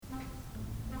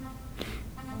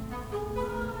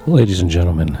Ladies and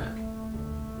gentlemen,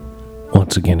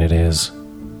 once again it is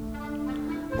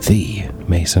the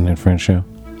Mason and Friends Show.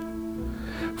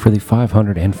 For the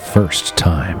 501st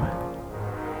time,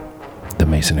 the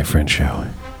Mason and Friends Show,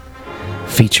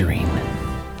 featuring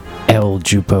El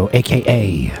Jupo,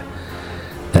 a.k.a.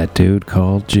 that dude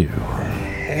called Jew.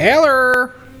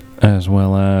 Heller! As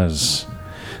well as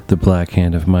the Black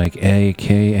Hand of Mike,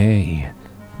 a.k.a.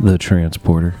 the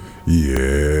Transporter.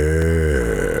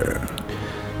 Yeah.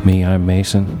 Me, I'm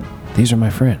Mason. These are my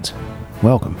friends.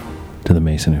 Welcome to the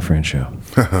Mason and Friends Show.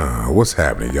 What's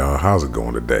happening, y'all? How's it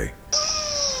going today?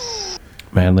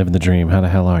 Man, living the dream. How the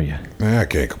hell are you? Man, I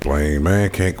can't complain, man.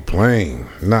 Can't complain.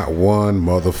 Not one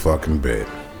motherfucking bit.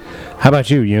 How about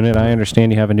you, Unit? I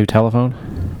understand you have a new telephone.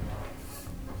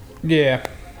 Yeah.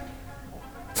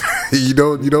 You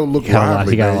don't look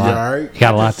lively, man. You all right? You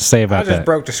got a lot to say I about just that.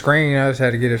 broke the screen. I just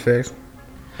had to get it fixed.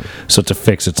 So to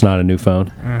fix, it's not a new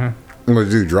phone. What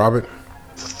did you do? Drop it?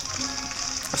 I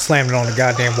slammed it on the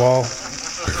goddamn wall.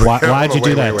 Why'd you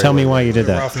do that? Tell me why you did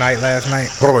that. Rough night last night.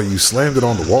 Hold on, you slammed it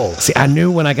on the wall. See, I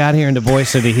knew when I got here and the boy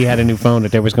said that he had a new phone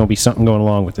that there was going to be something going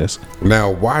along with this.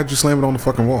 Now, why'd you slam it on the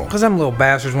fucking wall? Because them little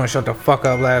bastards want to shut the fuck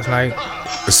up last night.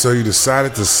 So you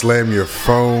decided to slam your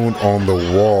phone on the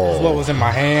wall. What was in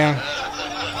my hand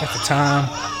at the time.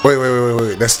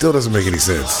 Wait. That still doesn't make any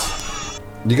sense.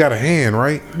 You got a hand,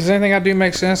 right? Does anything I do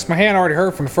make sense? My hand already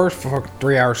hurt from the first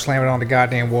 3 hours slamming it on the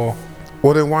goddamn wall.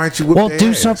 Well, then why didn't you whip Well, their do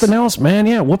ass? something else, man.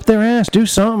 Yeah, whoop their ass. Do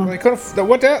something. They could have.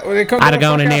 What that? They couldn't. I'd have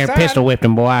gone in there and pistol whipped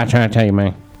him, boy. I try to tell you,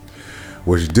 man.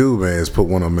 What you do, man, is put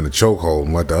one of them in a chokehold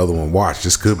and let the other one watch.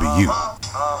 This could be you. You know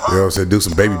what I'm saying? Do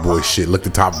some baby boy shit. Look at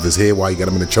the top of his head while you got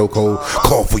him in a chokehold.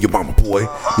 Call for your mama, boy.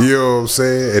 You know what I'm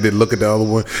saying? And then look at the other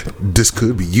one. This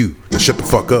could be you. Now shut the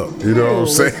fuck up. You know what I'm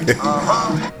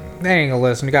saying? They ain't gonna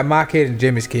listen. You got my kid and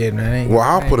Jimmy's kid, man. Well,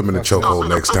 I'll put him in a chokehold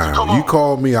next time. You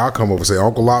call me, I'll come over and say,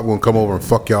 Uncle Lot will come over and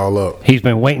fuck y'all up. He's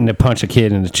been waiting to punch a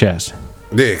kid in the chest.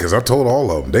 Yeah, because I told all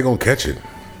of them. They gonna catch it.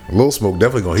 Lil Smoke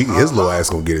definitely gonna, his little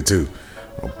ass gonna get it too.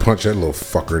 I'll punch that little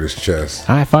fucker in his chest.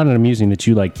 I find it amusing that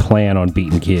you plan on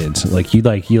beating kids. Like you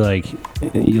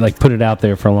put it out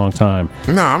there for a long time.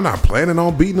 No, I'm not planning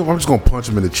on beating them. I'm just gonna punch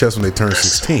them in the chest when they turn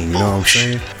 16. You know what I'm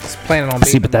saying? It's planning on.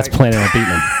 See, but that's planning on beating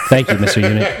them. Thank you, Mr.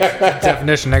 Unit.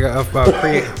 Definition of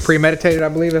premeditated. I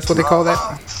believe that's what they call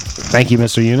that. Thank you,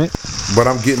 Mr. Unit. But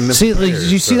I'm getting them. See, prepared,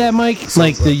 did you see that, Mike?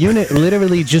 Like the Unit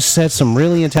literally just said some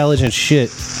really intelligent shit.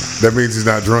 That means he's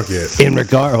not drunk yet.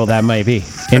 Well, that might be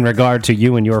in regard to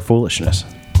you and your foolishness.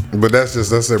 But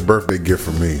that's their birthday gift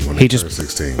for me when they turn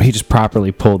 16. He just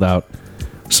properly pulled out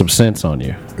some sense on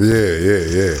you.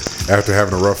 Yeah. After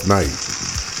having a rough night.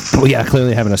 Well, yeah,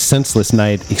 clearly having a senseless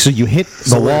night. So you hit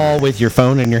the wall with your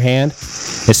phone in your hand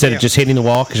instead of just hitting the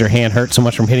wall because your hand hurt so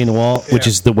much from hitting the wall, which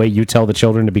is the way you tell the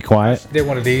children to be quiet. Did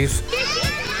one of these.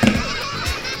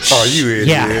 Oh, you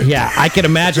idiot. Yeah. I can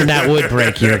imagine that would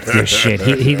break your shit.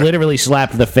 He literally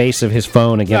slapped the face of his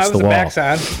phone against the wall.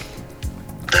 Backside.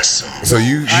 So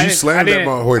you slammed that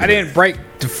motherfucker. I didn't break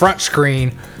the front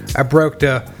screen. I broke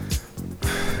the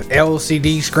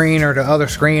LCD screen or the other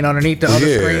screen underneath the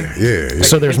other screen. Yeah.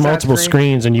 So there's multiple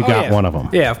screens and you got yeah. one of them.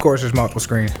 Yeah, of course there's multiple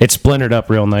screens. It splintered up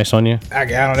real nice on you. I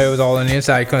don't know. It was all on the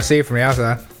inside. You couldn't see it from the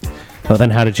outside. Well, then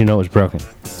how did you know it was broken?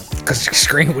 Because the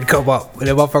screen would come up with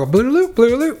a motherfucker blue loop.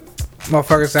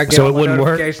 Motherfuckers, I get So all it my wouldn't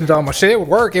work? notifications on my shit. It would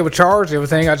work. It would charge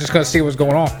everything. I just couldn't see what's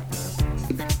going on.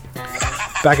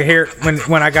 But I could hear it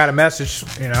when I got a message,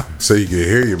 you know. So you can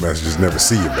hear your messages, never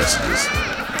see your messages.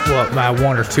 Well, my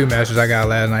one or two messages I got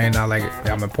last night, not like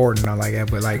I'm important, not like that,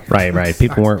 but like. Right.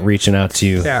 People weren't reaching out to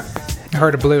you. Yeah, I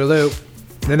heard a blue loop.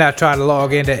 Then I tried to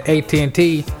log into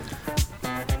AT&T.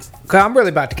 Cause I'm really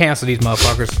about to cancel these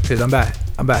motherfuckers because I'm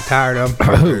about tired of them.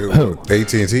 Who?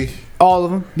 AT&T? All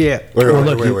of them. Yeah. Wait.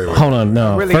 Hold on,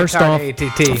 no. Really First tired of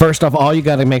AT&T. off, all you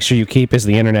got to make sure you keep is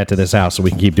the internet to this house so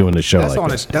we can keep doing the show That's like on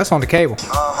this. that's on the cable.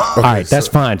 All right, that's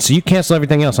fine. So you cancel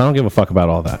everything else. I don't give a fuck about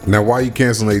all that. Now, why you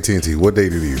canceling AT&T? What they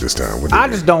did to you this time? I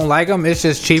just don't like them. It's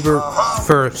just cheaper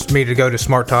for me to go to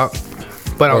Smart Talk,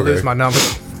 but I'll lose my number.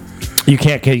 You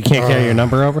can't carry your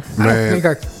number over? Man,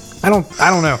 I don't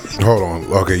know. hold on.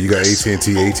 Okay, you got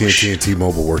AT&T and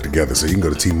T-Mobile work together, so you can go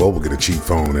to T-Mobile, get a cheap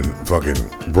phone, and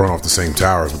fucking run off the same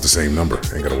towers with the same number.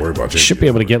 Ain't got to worry about changing. You should be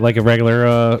able to get like a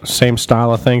regular same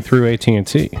style of thing through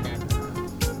AT&T.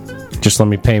 Just let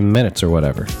me pay minutes or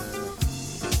whatever.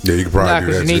 Yeah, you can probably do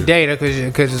Because that you need too. data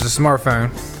because it's a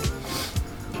smartphone.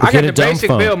 I Get got a the dumb basic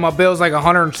phone. bill. My bill's like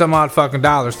 $100 and some odd fucking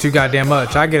dollars. Too goddamn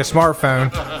much. I get a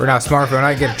smartphone, or not a smartphone.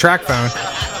 I get a track phone.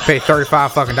 Pay $35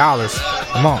 fucking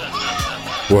a month.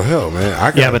 Well, hell,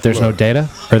 man. Yeah, but there's no data,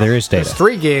 or there is data. It's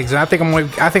 3 gigs, and I think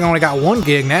I only got 1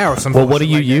 gig now or something. Well, what do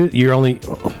you use? You're only.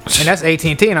 And that's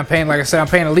AT&T, and I'm paying, like I said, I'm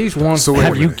paying at least one. So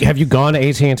Have you gone to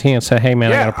AT&T and said, "Hey,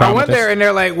 man, I got a Yeah, problem I went with there this"? and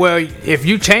they're like, "Well, if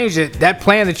you change it, that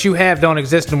plan that you have don't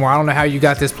exist anymore. I don't know how you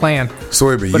got this plan, So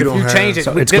wait, but but you if don't you have. change it,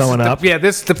 So it's this is going the- up? Yeah,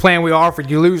 this is the plan we offered.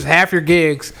 You lose half your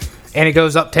gigs, and it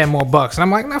goes up $10 more. And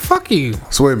I'm like, "Nah, fuck you,"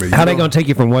 So wait a minute. How they gonna take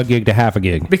you from 1 gig to half a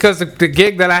gig? because the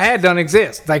gig that I had doesn't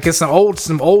exist. Like it's some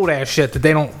old ass shit that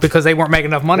they don't because they weren't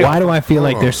making enough money. Why do I feel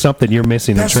like there's something you're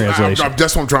missing in translation?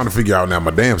 That's what I'm trying to figure out now,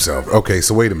 my damn self. Okay,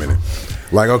 so wait a minute.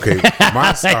 Like, okay,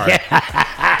 my start.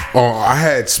 I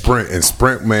had Sprint, and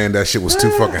Sprint, man, that shit was too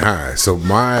fucking high. So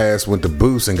my ass went to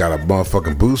Boost and got a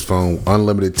motherfucking Boost phone,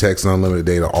 unlimited text, unlimited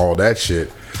data, all that shit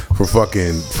for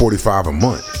fucking $45 a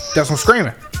month. That's what I'm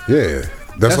screaming. Yeah.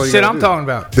 That's all you shit gotta I'm do. talking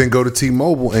about. Then go to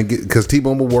T-Mobile and get, because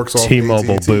T-Mobile works off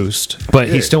T-Mobile AT&T. Boost, but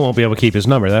he Yeah. still won't be able to keep his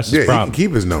number. That's his Yeah, he can problem.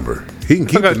 keep his number. He can I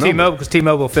keep go the to number. T-Mobile because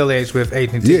T-Mobile affiliates with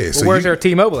AT&T. Yeah, But so where's you- their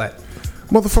T-Mobile at?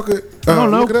 Motherfucker. I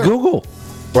don't know. look it up. Google.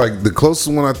 Like, the closest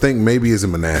one I think maybe is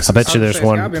in Manassas. I bet you I'm there's saying,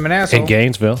 one it's gotta be an asshole. in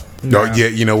Gainesville. Oh, yeah,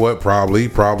 you know what?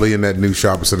 Probably in that new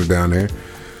shopping center down there.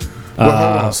 Well,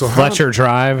 hold on. So how- Fletcher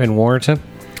Drive in Warrenton.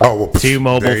 Oh, well,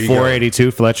 T-Mobile there you go.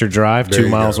 482 Fletcher Drive, There 2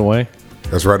 you miles go. away.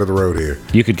 That's right up the road here.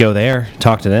 You could go there,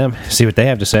 talk to them, see what they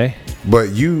have to say. But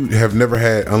you have never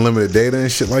had unlimited data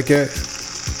and shit like that?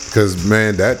 Because,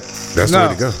 man, that's the No.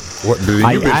 way to go. What did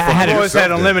I you been had fucking it- I've always yourself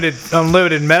had then?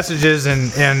 unlimited messages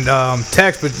and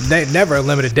text, but never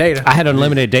unlimited data. I had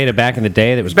unlimited data back in the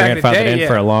day that was Back in the grandfathered day, in yeah.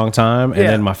 for a long time, and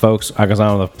Yeah. then my folks, I was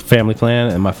on the family plan,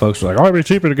 and my folks were like, "Oh, it'd be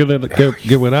cheaper to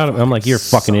get without it." I'm like, "You're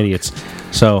fucking idiots."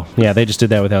 So yeah, they just did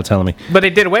that without telling me. But they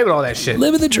did away with all that shit.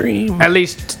 Living the dream. At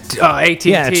least AT&T.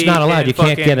 Yeah, it's not allowed. and You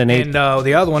can't get an and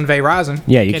the other one, Verizon.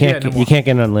 Yeah, you do can't. that no You more. can't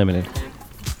get unlimited.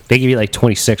 They give you like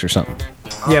 26 or something.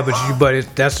 Yeah,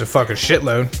 that's a fucking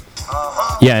shitload.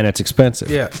 Yeah, and it's expensive.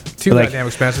 Yeah, too Like, goddamn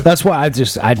expensive. That's why I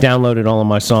downloaded all of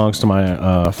my songs to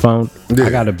my phone. Yeah. I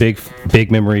got a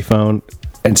big memory phone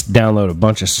and download a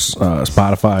bunch of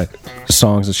Spotify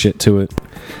songs and shit to it.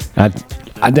 I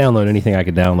download anything I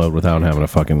could download without having to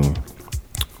fucking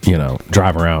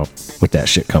drive around with that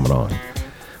shit coming on.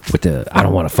 I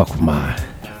don't want to fuck with my.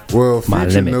 Well, My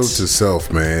future limits. note to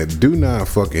self, man. Do not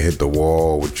fucking hit the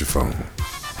wall with your phone.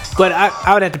 But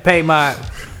I would have to pay my.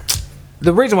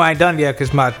 The reason why I ain't done it yet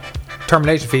because my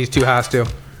termination fee is too high still.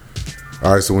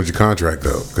 All right, so when's your contract,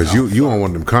 though? Because you on one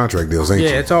of them contract deals, ain't Yeah,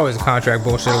 you? it's always a contract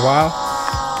bullshit. A while.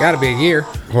 Got to be a year.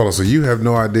 Hold on, so you have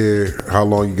no idea how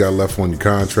long you got left on your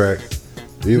contract?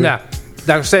 Either? No, like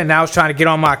I said, now I was trying to get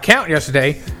on my account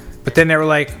yesterday, but then they were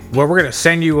like, "Well, we're gonna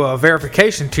send you a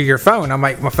verification to your phone." I'm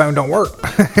like, "My phone don't work."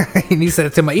 And he said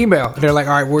it to my email. They're like,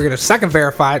 "All right, we're gonna second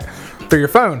verify it through your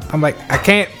phone." I'm like, "I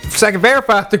can't second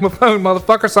verify it through my phone,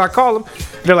 motherfucker." So I call them.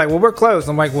 They're like, "Well, we're closed."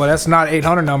 I'm like, "Well, that's not an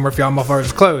 800 number if y'all motherfuckers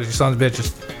is closed, you sons of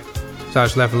bitches." So I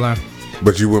just left it alone.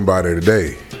 But you went by there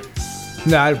today.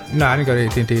 No, I didn't go to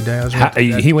AT&T today. I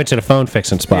was He went to the phone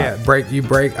fixing spot. yeah, I break,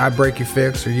 you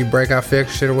fix, or you break, I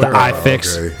fix, shit or whatever.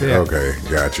 iFix. Okay, Yeah. okay.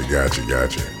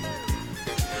 Gotcha.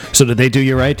 So did they do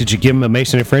you right? Did you give him a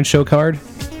Mason and French show card?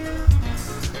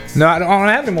 No, I don't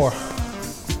have any more.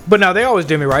 But no, they always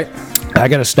do me right. I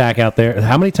got a stack out there.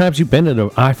 How many times you been to the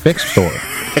iFix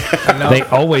store? They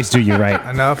always do you right.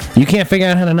 Enough. You can't figure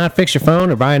out how to not fix your phone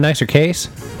or buy a nicer case?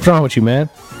 What's wrong with you, man?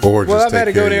 Or Well, just I've had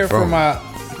to take care go of your there for phone. my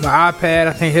iPad,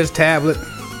 I think his tablet,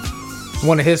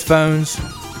 one of his phones.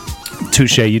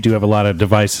 Touche, you do have a lot of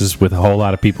devices with a whole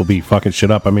lot of people be fucking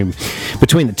shit up. I mean,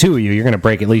 between the two of you, you're going to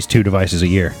break at least 2 devices a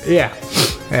year. Yeah.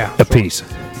 A piece.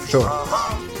 Sure.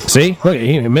 See? Look,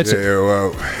 he admits it. Yeah,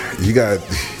 well, you got.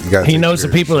 He knows the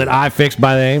people that iFix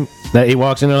by name. That he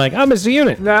walks in there like, "Oh, Mr.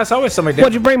 Unit, No, it's always somebody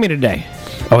what'd different. you bring me today?"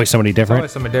 Always somebody different.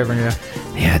 Always somebody different, yeah.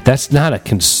 Yeah, that's not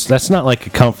that's not like a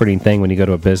comforting thing when you go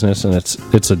to a business and it's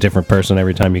a different person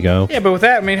every time you go. Yeah, but with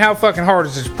that, I mean, how fucking hard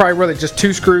is it? It's probably really just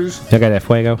 2 screws. I got that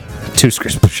fuego. 2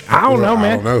 screws. I don't know, I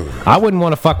man. don't know. I wouldn't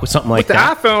want to fuck with something like The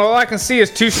that. iPhone, all I can see is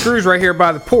 2 screws right here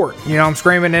by the port. You know, I'm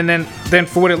screaming, and then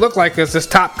for what it looked like is this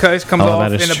top case comes Oh, off,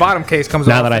 that is and the true. bottom case comes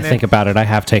Now off. that I and think then about it, I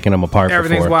have taken them apart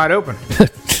everything's before. wide open.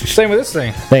 Same with this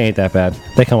thing. They ain't that bad.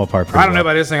 They come apart pretty I don't know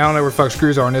well. about this thing. I don't know where the fuck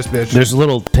screws are on this bitch. There's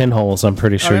little pinholes. I'm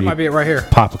pretty Oh, sure that you might be it right here.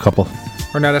 pop a couple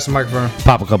Or no, that's the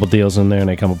microphone. deals in there and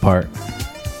they come apart.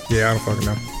 Yeah, I don't fucking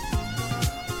know.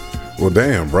 Well,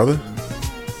 damn, brother.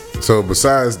 So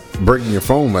besides breaking your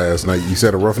phone last night, you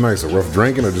said a rough night, so rough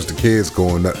drinking, or just the kids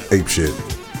going ape shit?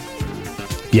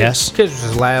 Yes. Kids was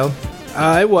just loud.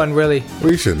 It wasn't really.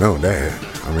 Well, you should know that.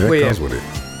 I mean, that Well, yeah. comes with it.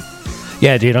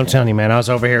 Yeah, dude, I'm telling you, man. I was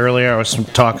over here earlier. I was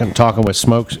talking with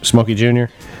Smokey Jr.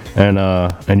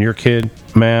 and your kid.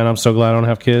 Man, I'm so glad I don't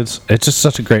have kids. It's just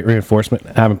such a great reinforcement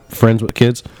having friends with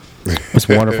kids. It's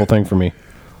a wonderful thing for me.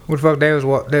 What the fuck they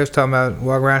was talking about?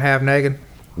 Walking around half naked.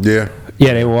 Yeah.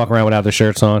 Yeah, they would walk around without their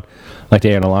shirts on, like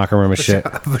they're in the locker room and shit.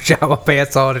 Pajama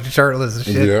pants on and shirtless and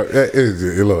shit.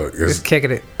 Yeah. Look, Just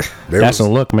kicking it. That's a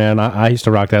look, man. I used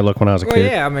to rock that look when I was a Well,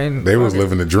 kid. yeah, I mean, they was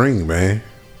living the dream, man.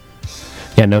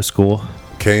 Yeah, no school.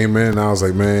 Came in, I was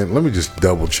like, man, let me just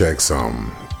double check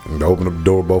something. And open up the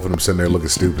door, both of them sitting there looking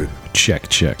stupid. Check.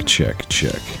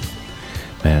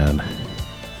 Man.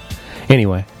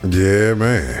 Anyway. Yeah,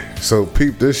 man. So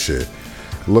peep this shit.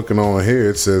 Looking on here,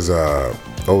 it says,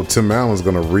 Tim Allen's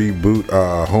gonna reboot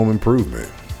Home Improvement.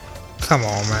 come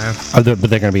on, man. But they're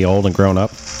going to be old and grown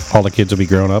up. All the kids will be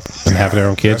grown up and have their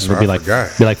own kids. That's It'll be what I like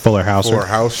forgot. Fuller House. Fuller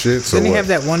House shit. So Didn't he what? have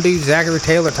that one dude, Zachary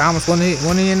Taylor Thomas?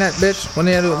 Wasn't he in that bitch? When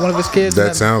he had one of his kids? in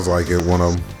That sounds like it. One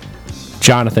of them.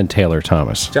 Jonathan Taylor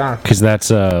Thomas. Jonathan. Because that's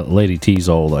Lady T's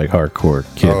old, like, hardcore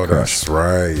kid Oh, crush. that's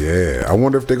right. Yeah. I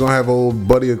wonder if they're gonna have old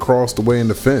Buddy across the way in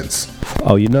the fence.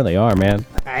 Oh, you know they are, man.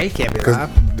 Nah, he can't be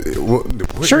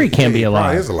alive. Sure he can be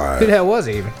alive. He is Who the alive. hell was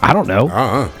he even? I don't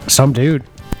know. Some dude.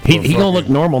 He gonna look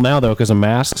normal now, though, because of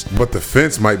masks. But the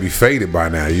fence might be faded by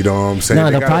now. You know what I'm saying? No,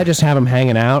 They they'll gotta- probably just have him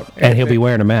hanging out, and he'll be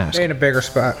wearing a mask. They in a bigger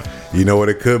spot. You know what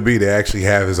it could be? They actually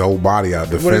have his whole body out.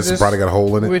 The What is fence this? probably got a hole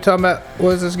in What are we it. talking about?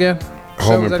 What is this again?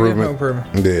 Home Show us that again? improvement. Home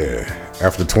improvement. Yeah.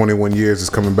 After 21 years, it's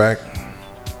coming back.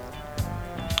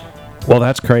 Well,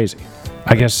 that's crazy.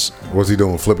 I guess, What's he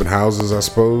doing? Flipping houses, I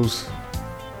suppose.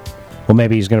 well,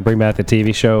 maybe he's gonna bring back the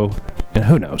TV show. And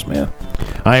who knows, man?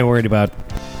 I ain't worried about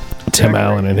Tim Zachary,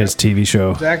 Allen and his TV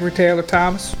show. Zachary Taylor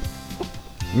Thomas.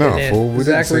 No, And fool. We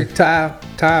didn't Zachary say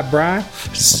Ty Bryan.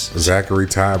 Zachary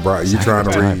Ty Bright. You trying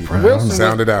to Ty read? Bryan. Wilson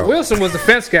Sound was, it out. Wilson was the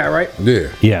fence guy, right? Yeah.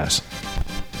 Yes.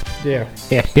 Yeah.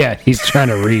 Yeah, he's trying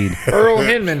to read. Earl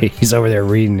Hinman. He's over there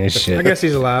reading this I shit. guess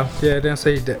he's alive. Yeah, it didn't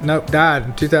say he did. Nope, died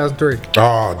in 2003.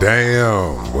 Oh,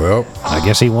 damn. Well, I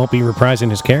guess he won't be reprising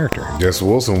his character. guess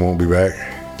Wilson won't be back.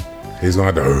 He's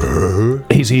going to have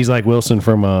to. He's like Wilson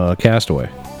from Castaway.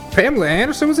 Pamela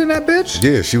Anderson was in that bitch?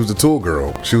 Yeah, she was the tool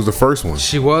girl. She was the first one.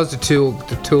 She was the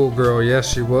tool girl.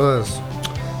 Yes, she was.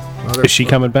 Is she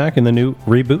coming back in the new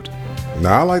reboot?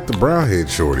 Nah, I like the brown head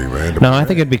shorty, man. No, I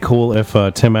think it'd be cool if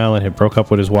Tim Allen had broke up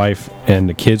with his wife and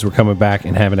the kids were coming back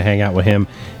and having to hang out with him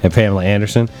and Pamela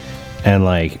Anderson and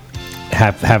like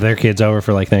have their kids over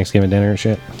for like Thanksgiving dinner and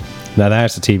shit. Now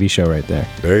that's a TV show right there.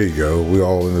 There you go. We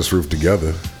all in this roof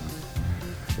together.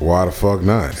 Why the fuck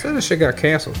not? So this shit got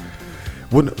canceled.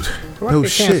 Well, no, Why no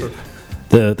did it get shit.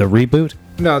 canceled? The reboot?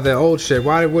 No, the old shit.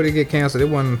 Why would it get canceled? It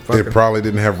wasn't fucking. It probably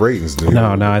didn't have ratings. Dude.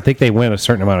 No, I think they went a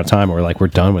certain amount of time where like we're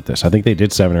done with this. I think they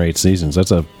did 7 or 8 seasons.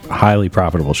 That's a highly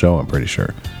profitable show, I'm pretty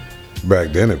sure.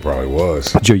 Back then it probably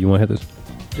was. Joe, you want to hit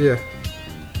this?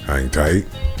 Yeah. Hang tight.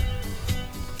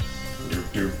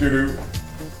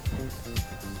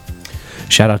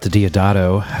 Shout out to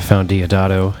Diodato. I found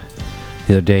Diodato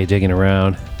the other day digging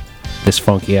around. This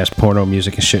funky ass porno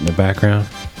music and shit in the background.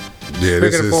 Yeah,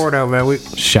 this Speaking of is. porno, man,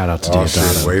 Shout out to Oh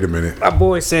Diodato. shit! Wait a minute. my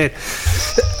boy said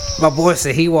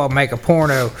he want to make a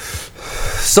porno,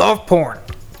 soft porn,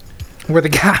 where the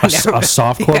guy A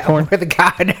softcore porn? where the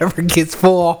guy never gets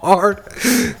full hard.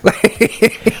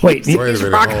 Wait, Wait a He's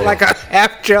minute. rocking hold like on. a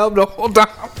half chub the whole time.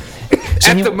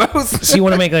 At you- the most. so you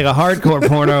want to make like a hardcore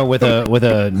porno with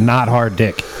a not hard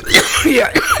dick?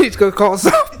 Yeah, he's gonna call it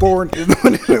soft porn.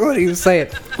 What he was saying.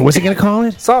 What's he gonna call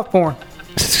it? Soft porn.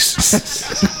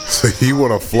 So you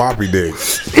want a floppy dick?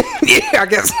 Yeah, I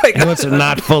guess like He wants a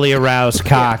not fully aroused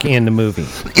cock in the movie.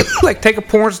 like take a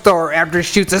porn star after he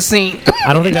shoots a scene.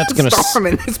 I don't think that's gonna. Star him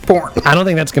in his porn. I don't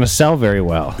think that's gonna sell very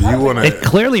well. You want It to?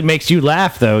 clearly makes you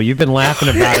laugh, though. You've been laughing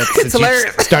about it since you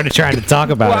hilarious. started trying to talk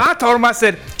about Well, it. I told him, I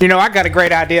said, I got a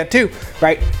great idea too,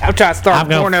 right? I'm trying to start I'm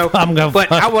gonna- porno, I'm gonna but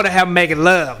fuck. I want to have them making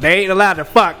love. They ain't allowed to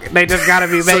fuck. They just got to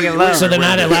be making love. So they're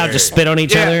not allowed to spit on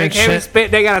each yeah, other they and can't even shit.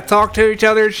 spit. They got to talk to each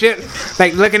other and shit.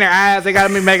 Like look in their eyes. They got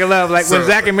to be making love. Like when So-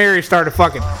 Zach and Mary started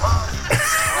fucking.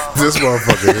 This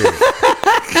motherfucker here.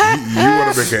 You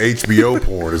want to make an HBO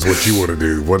porn is what you want to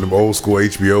do. One of them old school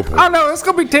HBO porn. Oh no, it's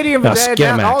gonna be titty and No,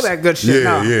 vagina, and all Skinamax. that good shit.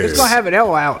 Yeah, no, yeah. it's gonna have it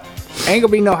all out. Ain't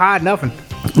gonna be no hide nothing.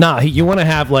 Nah, you want to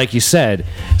have, like you said,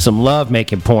 some love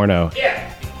making porno.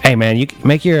 Yeah. Hey man, you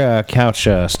make your couch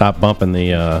stop bumping the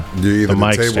You're either the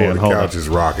mic table or stand. the Hold couch up. is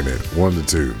rocking it. One to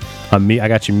two. I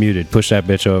got you muted. Push that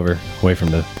bitch over, away from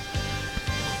the.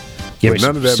 Give But it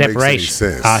none of that some makes any separation.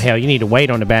 sense. Oh hell, you need to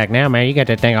wait on the back now, man. You got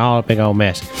that thing all a big old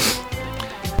mess.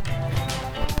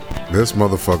 This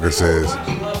motherfucker says,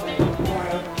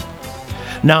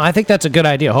 No, I think that's a good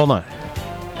idea. Hold on.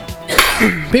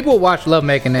 People watch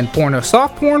lovemaking and porno.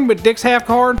 Soft porn with dicks half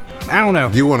hard? I don't know.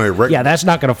 You want to Yeah, that's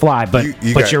not gonna fly. But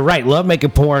got- you're right. Love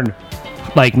making porn,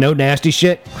 like no nasty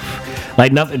shit,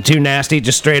 like nothing too nasty,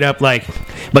 just straight up like,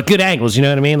 but good angles. You know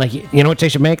what I mean? Like, you know what they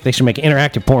should make? They should make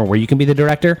interactive porn where you can be the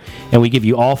director and we give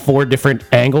you all 4 different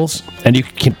angles and you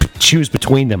can choose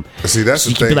between them. See, that's So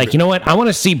the you can be thing. like, you know what? I want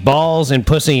to see balls and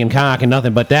pussy and cock and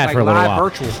nothing but that Like for a little live while.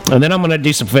 virtual. And then I'm gonna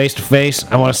do some face to face.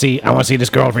 I want to see this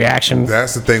girl's reaction.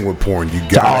 That's the thing with porn. You all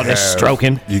gotta this have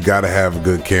stroking. You gotta have a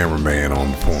good cameraman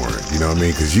on the porn. You know what I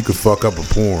mean? Because you could fuck up a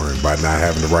porn by not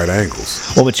having the right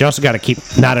angles. Well, but you also got to keep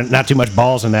not too much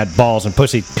balls in that balls and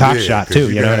pussy cock shot 'cause too.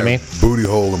 You can know what I have mean? Booty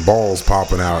hole and balls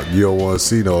popping out. You don't want to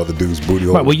see no other dude's booty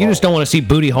hole. Right, well, and you just don't balls. want to see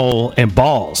booty hole and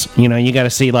balls. You know, you got to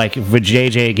see like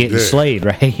JJ getting Yeah. slayed,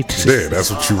 right? Yeah, that's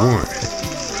what you want.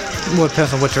 Well, it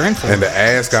depends on what you're in for. And the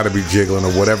ass got to be jiggling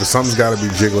or whatever. Something's got to be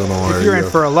jiggling on her. If you're you in know.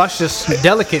 for a luscious,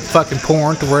 delicate fucking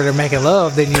porn to where they're making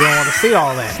love, then you don't want to see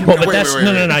all that. Well, but Wait, that's wait,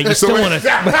 wait, no. You wait. still So want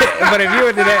to. But if you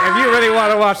into that, if you really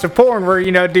want to watch the porn where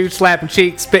dude slapping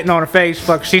cheeks, spitting on her face,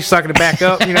 fuck, she's sucking it back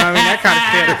up, you know what I mean? That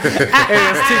kind of shit.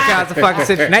 There's 2 kinds of fucking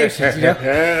situations, you know.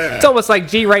 It's almost like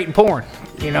G-rating porn,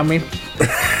 you know what I mean?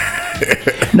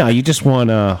 No, you just want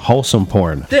wholesome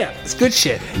porn. Yeah, it's good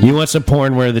shit. You want some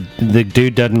porn where the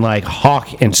dude doesn't like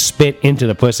hawk and spit into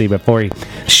the pussy before he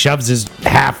shoves his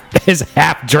half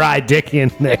dry dick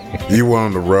in there. You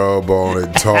want them to rub on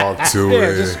it, talk to Yeah,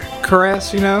 it. just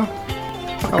caress, you know.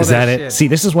 All Is that it? shit. See,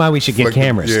 this is why we should get Flick the-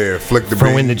 cameras. yeah, flick the for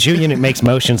bean. when the Jew unit makes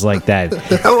motions like that.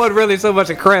 That wasn't really so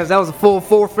much a caress. That was a full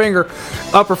 4-finger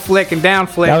upper flick and down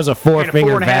flick. That was a and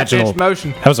 4-finger 4.5 vaginal inch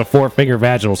motion. That was a 4-finger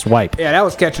vaginal swipe. Yeah, that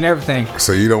was catching everything.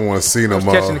 So you don't want to see no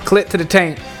Catching the clit to the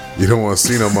taint. You don't want to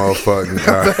see no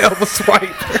motherfucking. Elbow swipe.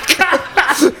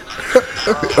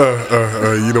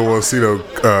 You don't want to see no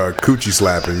coochie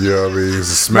slapping. You know what I mean? It's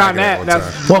a smack Not at one that.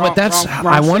 time. That's Well, but that's wrong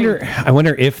I scene.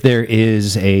 wonder if there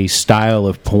is a style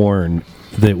of porn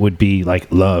that would be like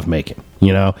love making.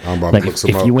 You know, I'm about to like look if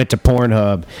some up. you went to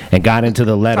Pornhub and got into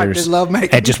the letters lovemaking.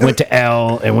 and just went to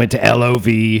L and went to LOV,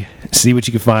 see what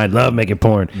you can find. Love making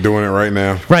porn. Doing it right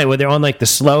now. Right, where they're on like the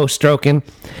slow stroking,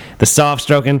 the soft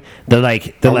stroking,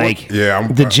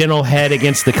 the gentle head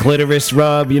against the clitoris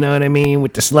rub, you know what I mean,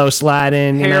 with the slow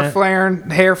sliding, you Hair know. flaring,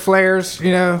 hair flares,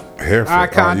 you know. Hair Eye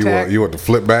flip. contact. You want the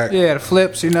flip back? Yeah, the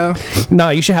flips, you know. No,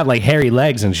 you should have like hairy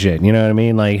legs and shit, you know what I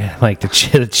mean? Like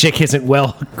the chick isn't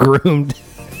well groomed.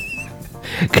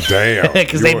 Damn.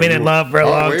 'Cause they've been in love for a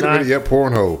long wait time. A minute. Yeah,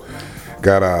 Pornhole.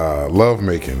 Got love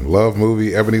making, love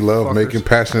movie, ebony love making,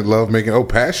 passionate love making. Oh,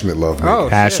 passionate love making. Oh,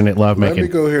 Passionate love Let me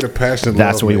making. go here to passionate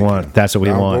That's love what we making. want. That's what we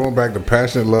I'm want. going back to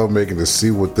passionate love making to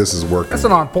see what this is working. That's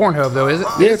not on Pornhub, though, is it?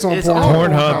 Yeah, it's on Pornhub.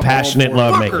 Pornhub, passionate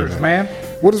love Fuckers, making. man.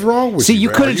 What is wrong with See, you? you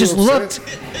man? could Are have just upset?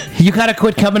 looked. You gotta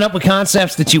quit coming up with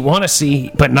concepts that you want to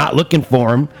see, but not looking for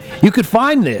them. You could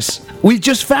find this. We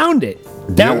just found it.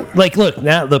 Now, Yeah. like, look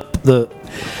now the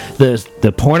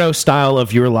porno style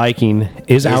of your liking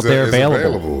is out there is available.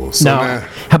 available. So now,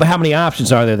 now- how many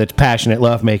options are there that's passionate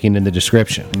lovemaking in the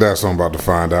description? That's what I'm about to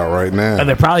find out right now. And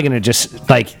they're probably gonna just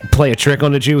like play a trick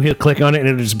on the Jew. He'll click on it, and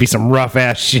it'll just be some rough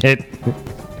ass shit.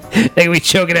 They be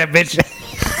choking that bitch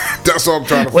That's what I'm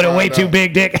trying to with find a way too out.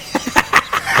 big dick.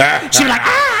 She be like,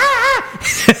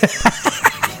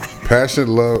 Passionate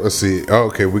love. Let's see. Oh,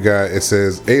 okay, we got. It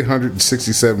says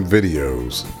 867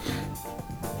 videos.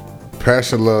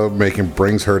 Passionate love making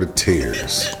brings her to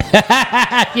tears.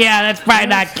 yeah, that's probably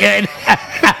not good.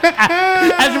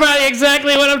 That's probably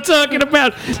exactly what I'm talking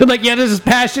about. They're like, yeah, this is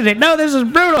passionate. No, this is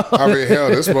brutal. I mean, hell,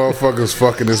 this motherfucker's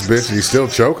fucking this bitch and he's still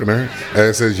choking her. And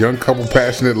it says young couple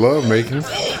passionate love making.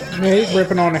 Yeah, he's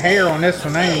ripping on the hair on this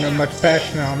one. I ain't no much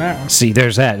passion on that one. See,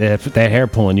 there's that hair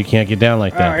pulling. You can't get down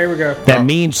like that. Oh, here we go. That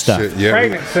mean stuff. Shit, yeah.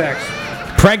 Pregnant sex.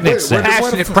 Pregnant Wait, sex.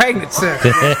 Passionate pregnant sex.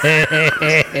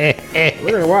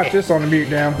 We're gonna watch this on the mute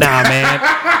down. Nah, man.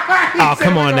 Oh,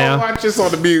 come on now. Watch this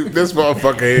on the mute. This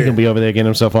motherfucker He's here. gonna be over there getting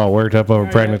himself all worked up over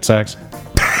pregnant sex.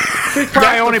 She's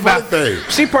probably only the funny about. thing.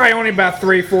 She probably only about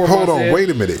 3-4 months. Hold on, in. wait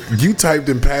a minute. You typed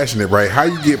in passionate, right? How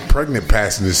you get pregnant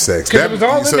passionate sex? Because it was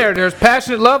all in so- there. There's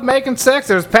passionate love making sex.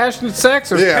 There's passionate sex.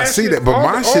 There's Yeah, I see passionate- that, but all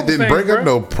my the- shit all the didn't things, bring up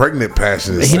bro. no pregnant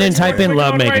passionate He sex. didn't type in Clicked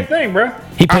love on the right making. thing, bro.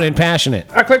 He put in passionate.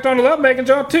 I clicked on the love making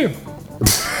job too.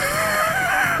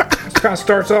 Kind of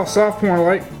starts off soft porn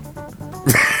like.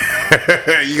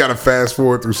 You gotta fast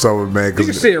forward through some of it, man. You can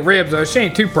 'cause see her ribs though. She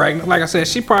ain't too pregnant. Like I said,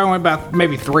 she probably only about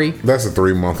maybe 3. that's a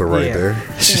 3-monther right Yeah. there.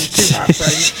 She ain't too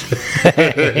hot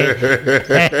pregnant.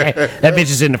 That bitch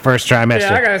is in the first trimester.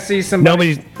 Yeah, I gotta see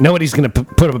somebody. Nobody's gonna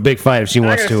put up a big fight if she I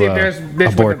wants gotta see if there's to a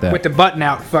bitch abort with that. the button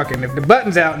out fucking. If the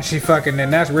button's out and she fucking, then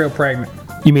that's real pregnant.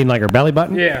 You mean like her belly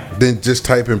button? Yeah. Then just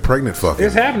type in pregnant fucking.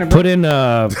 It's happening, bro. Put in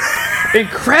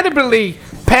Incredibly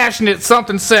passionate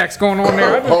something sex going on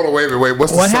there. Hold on, wait.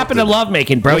 What's what the happened to something?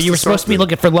 lovemaking, bro? What's You the were supposed to be something?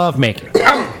 looking for lovemaking.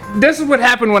 This is what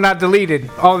happened when I deleted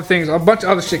all the things. A bunch of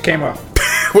other shit came up.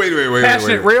 Wait.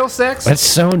 Passionate real sex. That's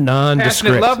so Passionate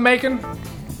nondescript. lovemaking.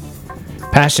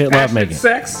 Passionate Passionate lovemaking.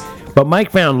 sex. But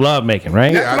Mike found lovemaking,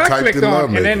 right? Yeah. That's I what I typed clicked in on.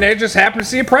 lovemaking. And then they just happened to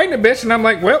see a pregnant bitch. And I'm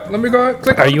like, well, let me go ahead and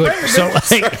click Are on you the pregnant so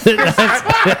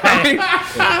bitch.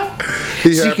 like?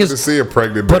 He See, happened 'cause- to see a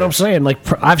pregnant But I'm bitch. saying, like,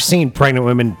 I've seen pregnant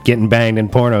women getting banged in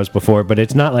pornos before, but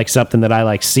it's not like something that I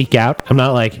like seek out. I'm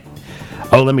not like,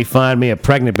 oh, let me find me a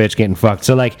pregnant bitch getting fucked.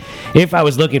 So like, if I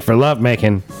was looking for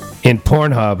lovemaking in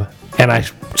Pornhub and I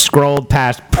scrolled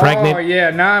past pregnant, Oh, yeah,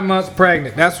 9 months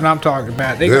pregnant. That's what I'm talking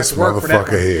about. They This got to work for that.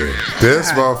 motherfucker here.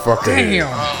 This motherfucker here.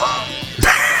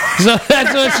 Damn. so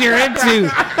that's what you're into.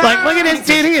 Like, look at this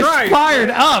dude, he is Christ. fired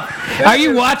up. Are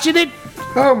you watching it?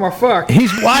 Oh, my fuck. He's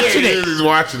watching it. He's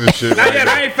watching this shit. Not yet.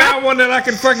 I ain't found one that I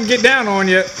can fucking get down on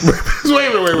yet.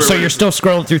 wait. So you're still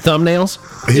scrolling through thumbnails?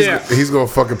 He's gonna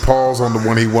fucking pause on the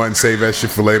one he wants and save that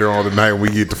shit for later on tonight when we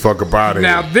get the fuck up out of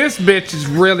Now, here. this bitch is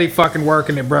really fucking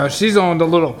working it, bro. She's on the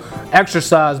little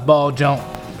exercise ball jump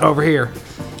over here.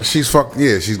 She's got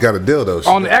a dildo.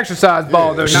 On the exercise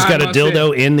ball, though. She's 9 got a months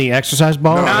dildo in the exercise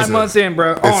ball? No, 9 it's months in,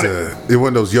 bro. It's On it. one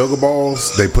of those yoga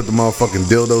balls. They put the motherfucking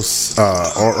dildos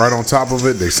right on top of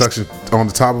it. They suction on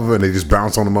the top of it and they just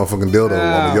bounce on the motherfucking dildo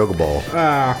on the yoga ball.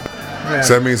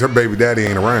 So that means her baby daddy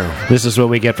ain't around. This is what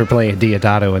we get for playing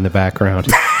Diodato in the background.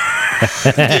 Yeah,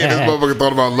 this motherfucker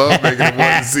thought about love making and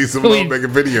wanted to see some love making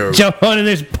videos. Jump onto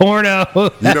this porno.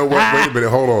 You know what? Wait a minute.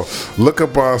 Hold on. Look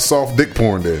up soft dick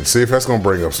porn then. See if that's going to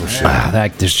bring up some shit.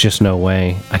 There's just no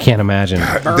way. I can't imagine.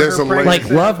 There's a lady. Like,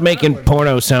 love making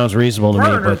porno sounds reasonable to me,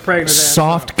 Murder but pregnant ass.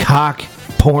 soft cock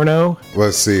porno?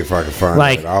 Let's see if I can find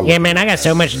Like, it. I'll yeah, look. man, I got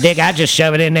so much dick, I just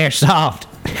shove it in there soft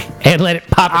and let it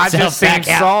pop I itself just seen back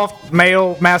out. soft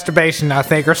male masturbation, I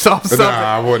think, or soft something.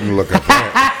 Nah, I wouldn't look up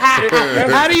that.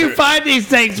 How do you find these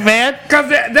things, man? Because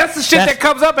that's the shit that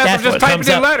comes up as I'm that's just what typing comes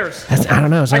in up. letters. I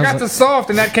don't know. I Sounds, got the soft,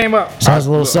 and that came up. sounds a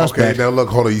little Okay, suspect. now look,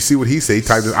 hold on. You see what he said? He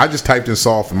typed in, I just typed in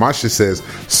soft, and my shit says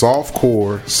soft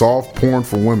core, soft porn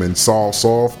for women, soft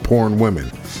porn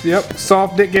women. Yep,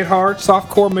 soft dick get hard, soft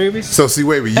core movies. So see,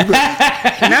 wait, you been,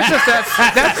 And that's just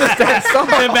that The soft.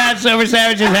 bad sober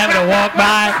savage is having to walk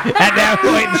by at that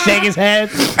point and shake his head.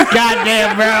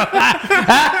 Goddamn, bro.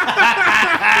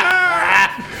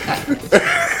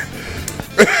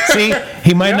 See,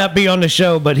 he might not be on the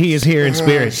show, but he is here in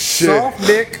spirit. shit. Soft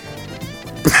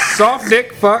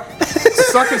dick, fuck.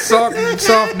 Sucking soft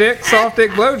dick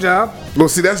blowjob. Well,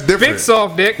 see, that's different. Big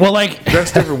soft dick. Well, like,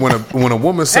 That's different when a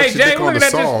woman sucks Hey, your Jay, dick on look the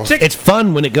at that soft. chick. it's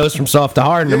fun when it goes from soft to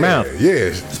hard in the mouth. Yeah.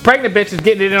 This pregnant bitch is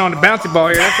getting it in on the bouncy ball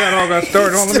here. That's how it all got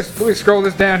started. Hold on, let me scroll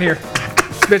this down here.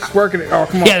 This bitch is working it. Oh,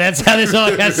 come on. Yeah, that's how this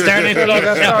all got started.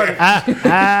 That's how it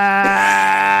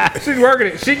got started. She's working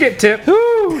it. She get tipped.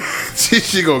 Woo.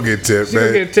 She gonna get tipped, She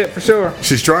gonna man. get a tip for sure.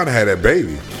 She's trying to have that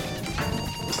baby.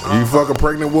 You fuck a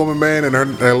pregnant woman, man, and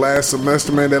her last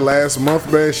semester, man, that last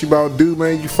month, man, she about due,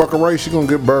 man. You fuck her right, she gonna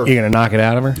give birth. You're gonna knock it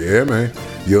out of her? Yeah, man.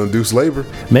 You induce labor.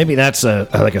 Maybe that's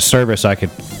like a service I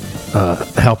could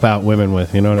help out women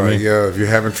with. You know what I Like, mean? yeah, if you're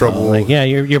having trouble, Like, yeah,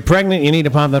 you're pregnant. You need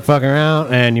to pop that fucker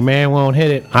out, and your man won't hit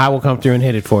it. I will come through and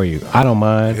hit it for you. I don't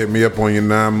mind. hit me up on your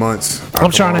 9 months. I'm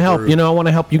trying to help. You know, I want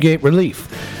to help you get relief.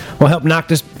 We'll help knock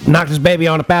this baby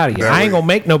on up out of you. That I ain't way- gonna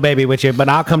make no baby with you, but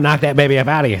I'll come knock that baby up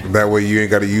out of you. That way you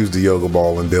ain't got to use the yoga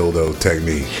ball and dildo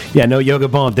technique. Yeah, no yoga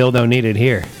ball and dildo needed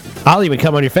here. I'll even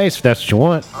come on your face if that's what you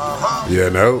want. Yeah,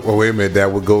 no. Well, wait a minute.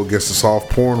 That would go against the soft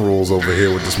porn rules over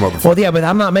here with this motherfucker. Well, yeah, but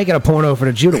I'm not making a porno for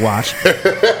the Jew to watch.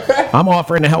 I'm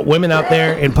offering to help women out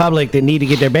there in public that need to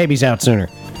get their babies out sooner.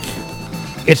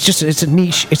 It's a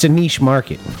niche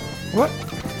market. What?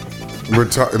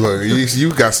 Look,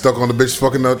 you got stuck on the bitch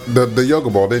fucking the yoga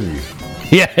ball, didn't you?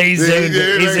 Yeah, he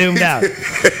zoomed out.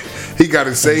 He got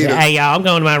it saved. Hey, y'all, I'm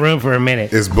going to my room for a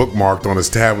minute. It's bookmarked on his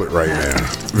tablet right now.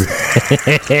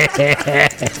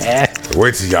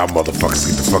 Wait till y'all motherfuckers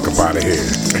get the fuck up out of here.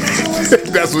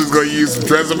 That's what he's gonna use for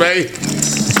Tresemme.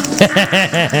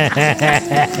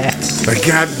 Like,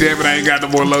 God damn it, I ain't got no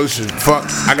more lotion. Fuck,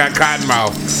 I got cotton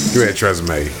mouth. Give me that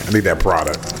Tresemme. I need that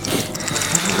product.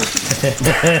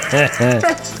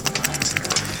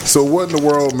 So what in the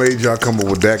world made y'all come up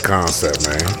with that concept,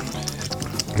 man?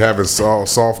 Having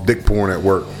soft dick porn at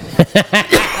work.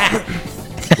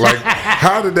 Like,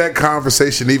 how did that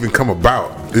conversation even come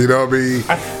about? You know what I mean?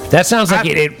 That sounds like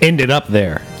it ended up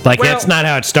there. Like, Well- that's not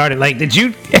how it started. Like, did you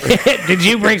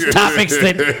bring topics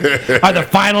that are the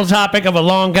final topic of a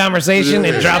long conversation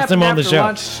and drops them on the After show?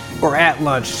 lunch, or at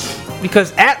lunch.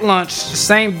 Because at lunch, the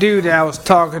same dude that I was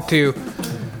talking to,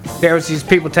 there was these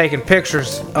people taking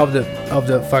pictures of the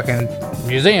fucking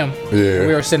museum. Yeah.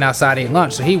 We were sitting outside eating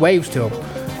lunch, so he waves to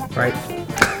him, right?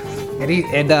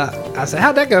 And I said,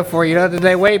 how'd that go for you? Did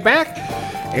they wave back?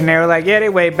 And they were like, yeah, they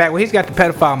waved back. Well, he's got the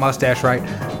pedophile mustache, right?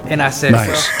 And I said,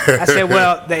 Nice.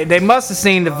 well, they must have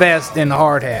seen the vest and the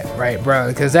hard hat, right, bro?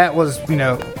 Because that was,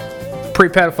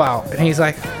 pre-pedophile. And he's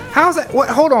like, how's that? What?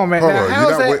 Hold on, man. Hold on, How's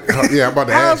you're not that? yeah, I'm about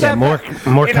to how's ask you. that-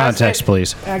 More And I context, said-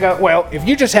 please. And I go, well, if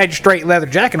you just had your straight leather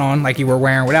jacket on, like you were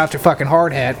wearing without your fucking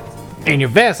hard hat and your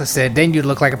vest, I said, then you'd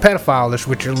look like a pedophile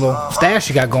with your little stash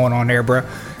you got going on there, bro.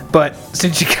 But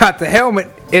since you got the helmet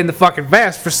in the fucking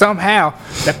vest, for somehow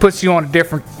that puts you on a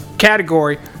different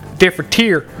category, different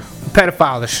tier,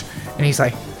 pedophile-ish. And he's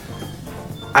like,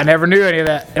 I never knew any of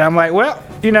that. And I'm like, well,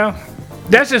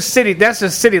 that's just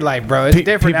city life, bro. It's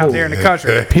different out people- there in the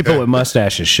country. People with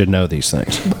mustaches should know these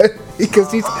things. Because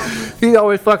he's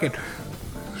always fucking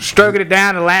stroking it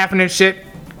down and laughing and shit.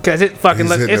 Because it fucking He's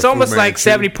looks, hitting it's the almost Fu like Manchu.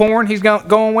 70 porn he's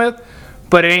going with,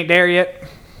 but it ain't there yet.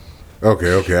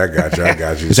 Okay, I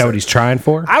got you. Is that what he's trying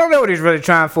for? I don't know what he's really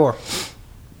trying for.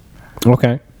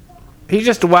 Okay. He's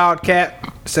just a wild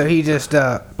cat, so he just,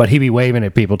 But he be waving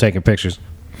at people taking pictures.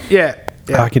 yeah.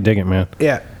 I can dig it, man.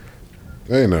 Yeah.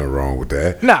 There ain't nothing wrong with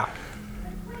that. Nah.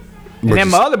 And But then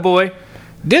you- my other boy,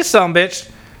 this sumbitch,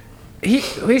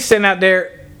 he's sitting out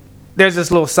there. There's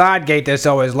this little side gate that's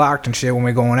always locked and shit when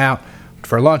we're going out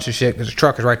for lunch and shit because the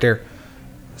truck is right there.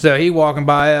 So he walking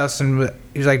by us and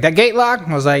he's like, that gate locked?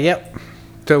 I was like, yep.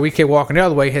 So we kept walking the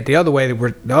other way, hit the other way,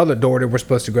 the other door that we're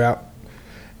supposed to go out.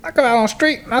 I go out on the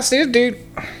street and I see this dude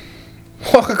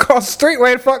walk across the street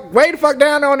way the fuck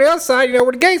down on the other side,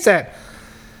 where the gate's at.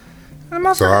 And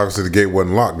my So obviously the gate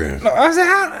wasn't locked then. I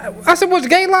said, was the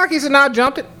gate locked? He said, no, I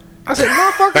jumped it. I said,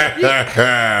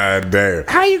 motherfucker, Damn.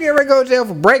 how you get ready to go to jail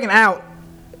for breaking out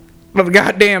of a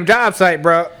goddamn job site,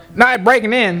 bro? Not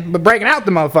breaking in, but breaking out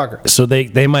the motherfucker. So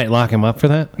they might lock him up for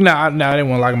that? No, I didn't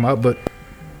want to lock him up, but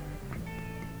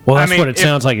Well, that's mean, what it if-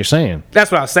 sounds like you're saying.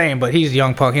 that's what I was saying. But he's a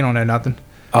young punk. He don't know nothing.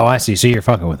 Oh, I see. So you're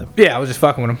fucking with him. Yeah, I was just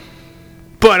fucking with him.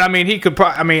 But I mean, he could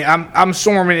probably. I mean, I'm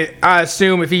swarming it. I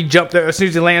assume if he jumped there, as soon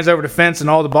as he lands over the fence, and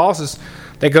all the bosses,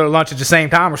 they go to lunch at the same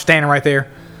time, or standing right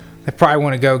there. They probably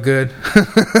want to go good.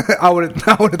 I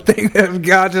would think that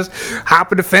God just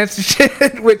hopping the fence and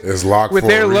shit with It's locked with for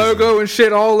their a reason. logo and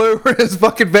shit all over his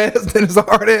fucking vest and his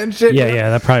hard hat and shit. Yeah,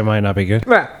 that probably might not be good.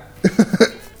 Right.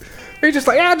 He's just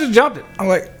like, yeah, I just jumped it. I'm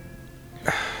like,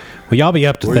 Well, y'all be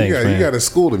up to Well, things, you man. got to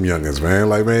school them youngins, man.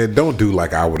 Like, man, don't do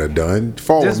like I would have done.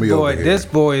 Follow this me over here.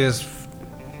 boy is.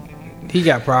 He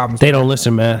got problems. They don't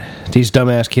listen, man. These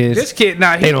dumbass kids. This kid,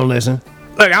 nah, they don't listen.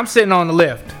 Look, I'm sitting on the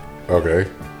lift. Okay.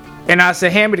 And I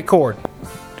said, hand me the cord.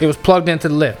 It was plugged into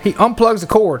the lift. He unplugs the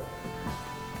cord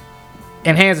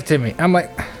and hands it to me. I'm like,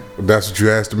 That's what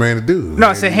you asked the man to do. no,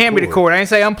 I said, hand me the cord. I didn't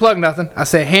say unplug nothing. I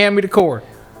said, hand me the cord.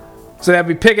 So that'd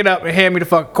be pick it up and hand me the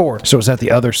fucking cord. So is that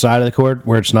the other side of the cord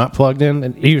where it's not plugged in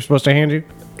and he was supposed to hand you?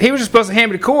 He was just supposed to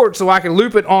hand me the cord so I could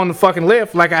loop it on the fucking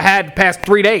lift like I had the past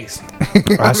 3 days.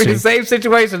 I see. mean, the same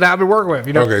situation that I've been working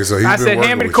with, Okay, so he's I been said, hand me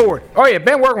working the with cord. Oh, yeah,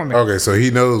 been working with me. Okay, so he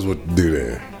knows what to do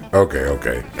there.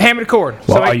 Okay. Hand me the cord.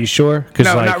 Well, so are you sure? 'Cause,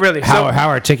 No, not really. How So-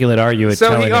 articulate are you at So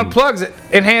telling he him? unplugs it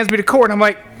and hands me the cord. I'm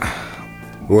like,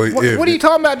 Well, what are you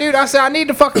talking about, dude? I said, I need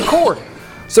the fucking cord.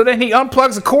 So then he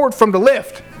unplugs the cord from the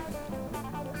lift.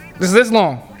 This is this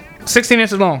long, 16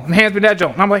 inches long, and hands me that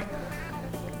joint. And I'm like,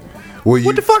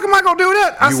 what the fuck am I gonna do with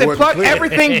that? I You said, wasn't plug clear.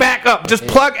 everything back up. Just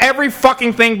plug every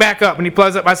fucking thing back up. And he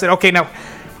plugs up. I said, okay, now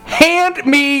hand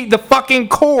me the fucking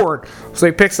cord. So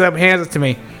he picks it up and hands it to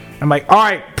me. I'm like, all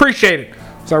right, appreciate it.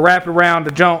 So I wrap it around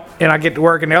the joint, and I get to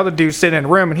work, and the other dude's sitting in the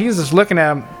room, and he's just looking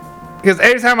at him. Because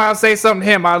every time I would say something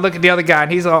to him, I would look at the other guy,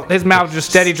 and his mouth is just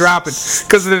steady dropping.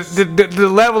 Because the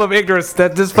level of ignorance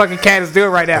that this fucking cat is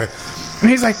doing right now. And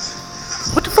he's like,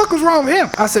 what the fuck was wrong with him?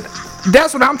 I said,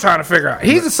 that's what I'm trying to figure out.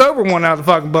 He's the sober one out of the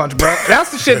fucking bunch, bro.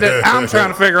 That's the shit that I'm trying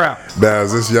to figure out. Now,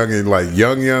 is this youngin like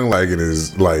young, like in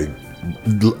his like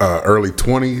early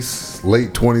 20s,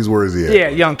 late 20s? Where is he at? Yeah,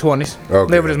 young 20s.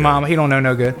 Okay, Live with his okay. mama. He don't know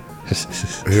no good.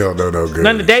 He don't know no good.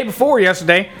 Then the day before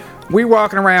yesterday, we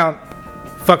walking around,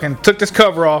 fucking took this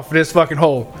cover off of this fucking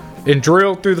hole and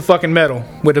drilled through the fucking metal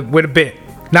with a bit.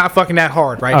 Not fucking that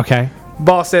hard, right? Okay.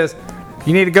 Boss says,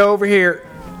 you need to go over here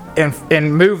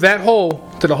and move that hole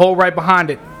to the hole right behind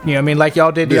it. You know what I mean? Like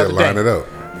y'all did the Yeah, other line day. it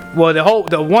up. Well,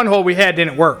 the one hole we had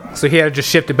didn't work, so he had to just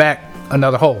shift it back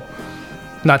another hole.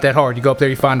 Not that hard. You go up there,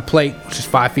 you find the plate, which is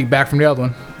 5 feet back from the other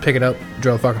one, pick it up,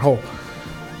 drill the fucking hole.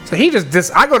 So he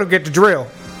I go to get the drill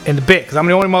and the bit, because I'm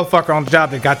the only motherfucker on the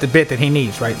job that got the bit that he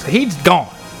needs, right? So he's gone.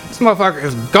 This motherfucker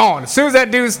is gone. As soon as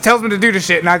that dude tells me to do the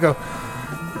shit, and I go,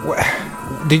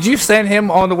 did you send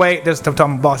him on the way? This I'm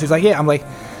talking to my boss. He's like, yeah. I'm like,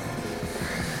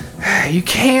 you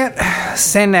can't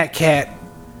send that cat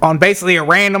on basically a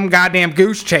random goddamn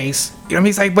goose chase. You know,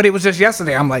 he's like, but it was just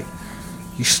yesterday. I'm like,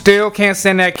 you still can't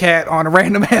send that cat on a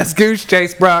random ass goose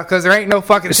chase, bro, because there ain't no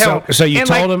fucking telling. So you and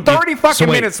told like him 30 fucking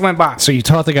minutes went by. So you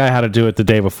taught the guy how to do it the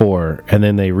day before, and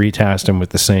then they retasked him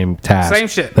with the same task. Same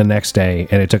shit. The next day,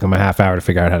 and it took him a half hour to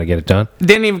figure out how to get it done.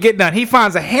 Didn't even get done. He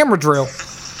finds a hammer drill,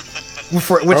 which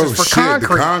is for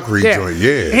concrete. The concrete joint,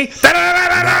 yeah. He,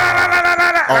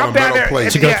 On a metal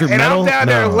plate. To go through metal? And I'm down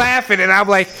there No. laughing, and I'm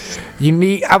like,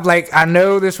 I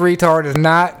know this retard is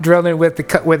not drilling with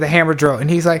the hammer drill, and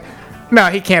he's like, no,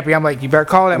 he can't be. I'm like, you better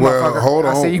call that motherfucker. Hold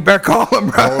on. I said, you better call him,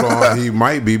 bro. Hold on, he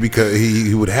might be because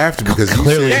he would have to because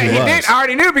Clearly you said, he He was. did. I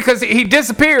already knew because he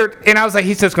disappeared, and I was like,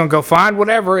 he's just gonna go find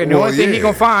whatever, and the Well, only thing he yeah.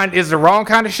 gonna find is the wrong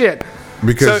kind of shit.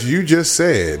 because So- you just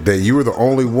said that you were the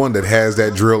only one that has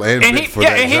that drill and And bit he, for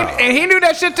yeah, that job. and he knew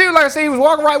that shit too. Like I said, he was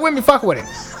walking right with me, fucking with it.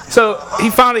 So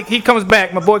he comes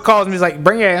back. My boy calls me. He's like,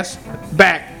 bring your ass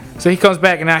back. So he comes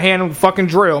back, and I hand him the fucking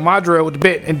drill, my drill with the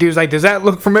bit. And dude's like, does that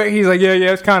look familiar? He's like, yeah,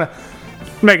 it's kind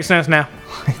of making sense now.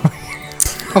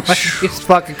 I'm like, Jesus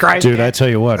fucking Christ. Dude, I tell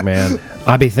you what, man,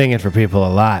 I be thinking for people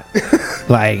a lot.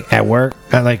 Like at work,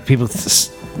 I like people.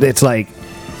 It's like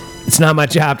it's not my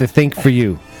job to think for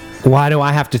you. Why do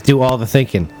I have to do all the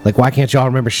thinking? Like, why can't y'all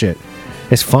remember shit?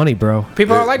 It's funny, bro.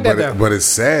 People are like that, but, though. but it's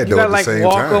sad You though gotta at the like same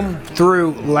walk time. them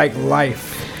through like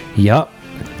life. Yup.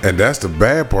 And that's the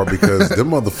bad part because them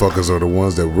motherfuckers are the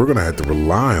ones that we're gonna have to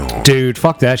rely on. Dude,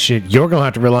 fuck that shit. You're gonna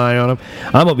have to rely on them.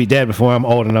 I'm gonna be dead before I'm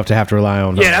old enough to have to rely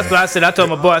on them. Yeah, that's what I said. I told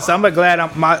my boy, I said, I'm glad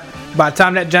by the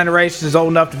time that generation is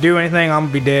old enough to do anything, I'm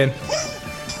gonna be dead.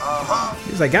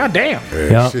 He's like, God damn.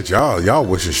 Man, Yep. shit, y'all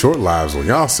wishing short lives on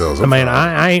y'all selves. I mean,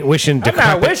 I ain't wishing I'm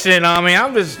not decrepit. wishing on me.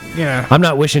 I'm just, I'm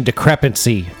not wishing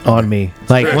decrepency on me.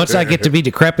 Like, once I get to be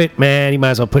decrepit, man, you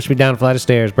might as well push me down a flight of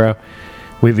stairs, bro.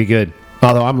 We'd be good.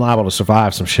 Although I'm liable to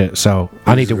survive some shit, so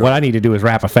what I need to do is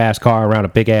wrap a fast car around a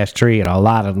big ass tree at a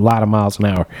lot of miles an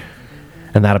hour,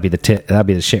 and that'll be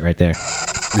the shit right there.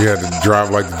 You had to drive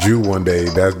like the Jew one day.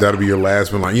 That'll be your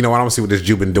last one. Like, you know, I don't see what this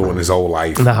Jew been doing his whole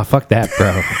life. Nah, fuck that,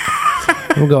 bro.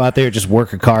 We'll go out there and just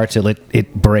work a car till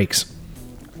it breaks.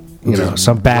 You know, Just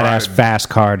some badass ride. fast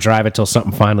car. Drive it till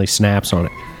something finally snaps on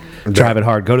it. Drive it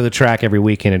hard. Go to the track every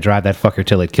weekend and drive that fucker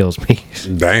till it kills me.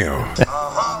 Damn.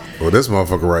 Well, this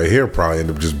motherfucker right here probably end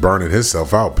up just burning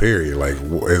himself out. Period. Like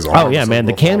his Oh arms yeah, are man.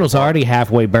 The gonna fall candle's apart. already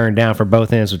halfway burned down for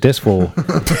both ends with this fool.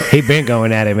 He been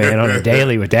going at it, man, on a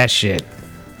daily with that shit.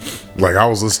 Like I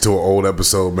was listening to an old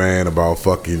episode, man, about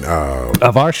fucking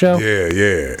Of our show?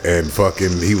 yeah, and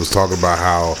fucking he was talking about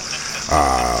how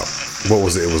what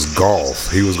was it? It was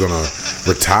golf. He was gonna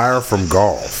retire from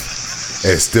golf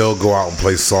and still go out and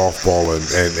play softball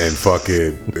and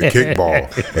fucking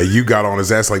kickball. And you got on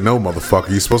his ass like, no, motherfucker,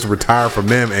 you're supposed to retire from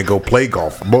them and go play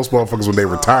golf. Most motherfuckers when they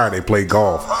retire, they play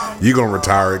golf. You gonna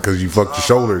retire it because you fucked your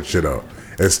shoulder and shit up,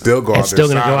 and still go And out still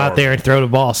there. gonna go out there and throw the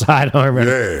ball sidearm and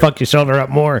Yeah. fuck your shoulder up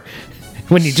more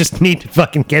when you just need to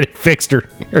fucking get it fixed or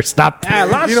stop. a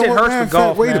lot of You know shit what? hurts Matter with of fact,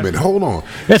 golf. wait a man. minute, hold on.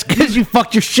 That's because you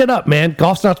fucked your shit up, man.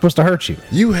 Golf's not supposed to hurt you.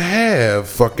 You have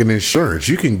fucking insurance.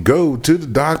 You can go to the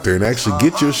doctor and actually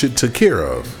get your shit took care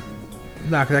of.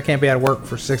 Nah, because I can't be out of work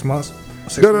for 6 months.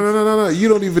 No. You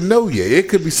don't even know yet. It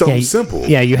could be something simple.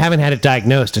 Yeah, you haven't had it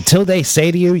diagnosed. Until they say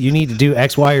to you, you need to do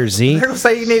X, Y, or Z, They're gonna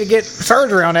say you need to get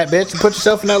surgery on that bitch and put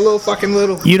yourself in that little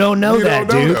you don't know You that,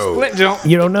 don't know, dude. though. split jump.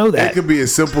 You don't know It that. could be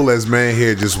as simple as, man,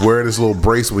 here, just wear this little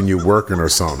brace when you're working or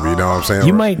something. You know what I'm saying?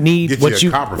 You Or might need get what a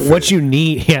you copper what fit. you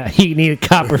need. Yeah, you need a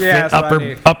copper Yeah, fit that's what I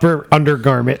need. upper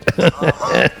undergarment.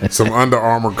 Some Under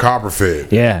Armour copper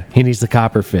fit. Yeah, he needs the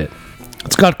copper fit.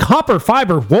 It's got copper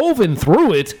fiber woven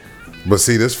through it. But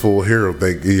see, this fool here,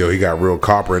 think he got real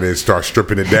copper and then start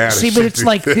stripping it down. See, and but shit. it's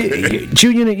like,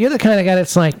 Junior, you're the kind of guy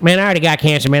that's like, man, I already got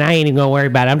cancer, man. I ain't even gonna worry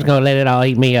about it. I'm just gonna let it all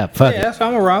eat me up. Fuck Yeah, it. that's what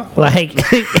I'm around. Like,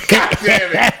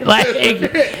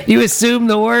 like you assume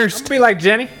the worst. Be like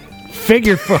Jenny.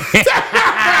 Figure for it.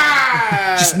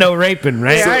 Just no raping,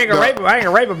 right? Yeah, I ain't gonna rape. I ain't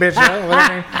gonna rape a bitch. Though. What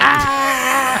do you mean?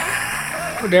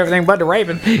 I do everything but the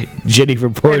raping Jenny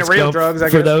from Forrest real Gump, drugs, I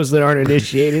for guess. those that aren't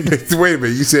initiated. Wait a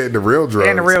minute, you said the real drugs.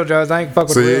 and the real drugs. I ain't fuck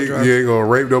with So the real you drugs. ain't gonna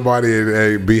rape nobody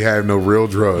and be having no real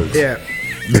drugs. Yeah.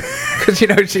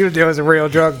 Because she was doing some real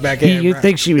drugs back in. You'd bro.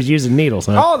 think she was using needles,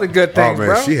 huh? all the good things, man,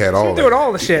 bro. she had all doing that.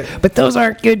 all the shit. But those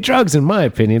aren't good drugs, in my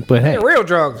opinion. But hey. Yeah, real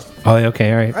drugs. Oh,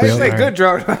 okay, all right. I didn't say all good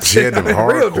drugs. She had them real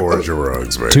hardcore drugs.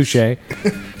 drugs, man. Touche.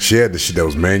 She had the shit that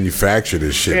was manufactured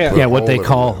and shit. Yeah. Put Yeah, a what they hole in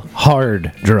call it.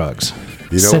 hard drugs.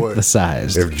 You know what?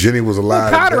 Synthesized. If Jenny was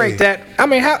alive, Powder today, ain't that. I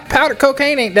mean, powder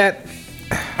cocaine ain't that.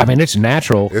 I mean, it's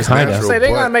natural, It's kind natural. of. Say they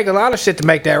But- gotta make a lot of shit to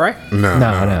make that, right?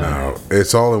 No.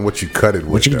 It's all in what you cut it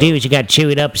with. What you can though. do is you got to chew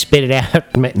it up, spit it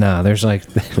out. No, there's like,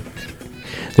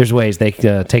 there's ways they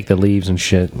take the leaves and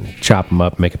shit, and chop them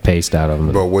up, make a paste out of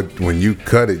them. But when you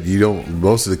cut it, you don't.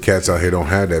 Most of the cats out here don't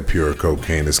have that pure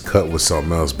cocaine. It's cut with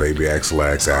something else, baby.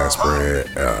 Axelax, aspirin.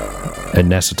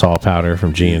 And Nesitol powder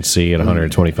from GNC at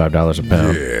 $125 a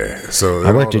pound. Yeah. So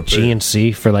I worked at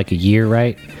GNC for like a year,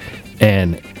 right?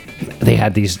 And they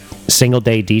had these single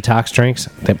day detox drinks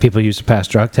that people use to pass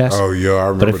drug tests. Oh yeah,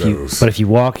 I But remember if those. you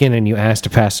walk in and you ask to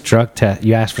pass a drug test,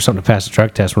 you ask for something to pass a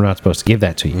drug test, we're not supposed to give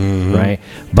that to you, Mm-hmm. right?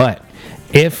 But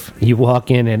if you walk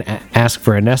in and ask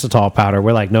for a Nesitol powder,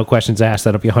 we're like, no questions asked,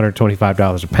 that'll be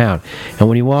 $125 a pound. And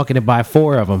when you walk in and buy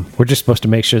 4 of them, we're just supposed to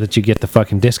make sure that you get the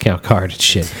fucking discount card and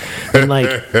shit. And like,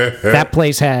 that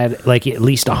place had like at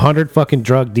least 100 fucking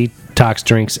drug detox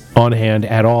drinks on hand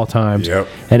at all times, Yep.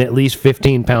 and at least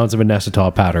 15 pounds of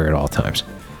Nesitol powder at all times.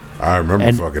 I remember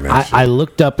And fucking that shit. I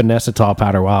looked up Nesitol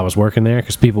powder while I was working there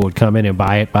because people would come in and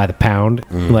buy it by the pound,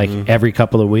 like every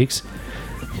couple of weeks.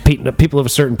 People of a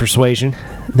certain persuasion,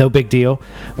 no big deal.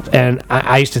 And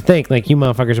I used to think, like, you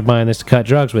motherfuckers are buying this to cut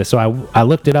drugs with. So I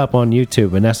looked it up on YouTube,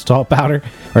 Nesitol powder,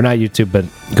 or not YouTube, but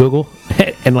Google.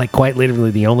 And, like, quite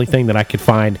literally, the only thing that I could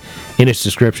find in its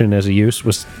description as a use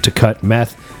was to cut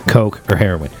meth, coke, or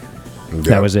heroin. Yep.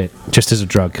 That was it, just as a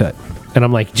drug cut. And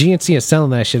I'm like, GNC is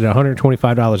selling that shit at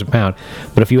 $125 a pound.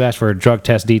 But if you ask for a drug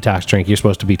test detox drink, you're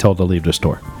supposed to be told to leave the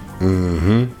store.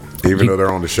 Even though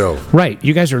they're on the shelf. Right.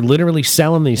 You guys are literally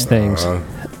selling these things.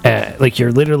 Like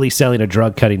you're literally selling a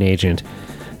drug cutting agent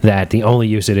that the only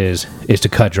use it is to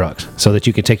cut drugs so that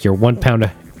you can take your 1 pound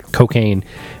of cocaine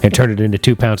and turn it into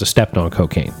 2 pounds of stepped on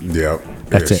cocaine. Yep.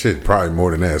 That's yeah, it. Shit, probably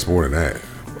more than that. It's more than that.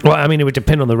 Well, I mean, it would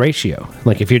depend on the ratio.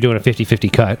 Like if you're doing a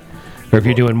 50-50 cut or if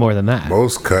you're doing more than that.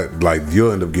 Most cut, like,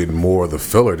 you'll end up getting more of the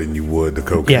filler than you would the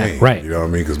cocaine. Yeah, right. You know what I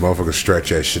mean? Because motherfuckers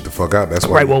stretch that shit the fuck out. That's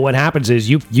why. Right. Well, what happens is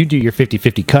you do your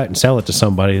 50-50 cut and sell it to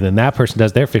somebody, then that person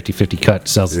does their 50-50 cut and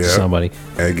sells it to somebody.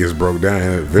 And it gets broke down.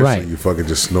 And eventually Right. you fucking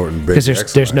just snorting big.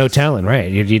 Because there's no telling,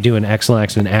 right? You're doing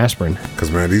Xlax and aspirin.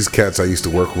 Because, man, these cats I used to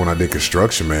work with when I did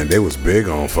construction, man, they was big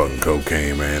on fucking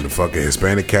cocaine, man. The fucking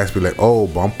Hispanic cats be like, oh,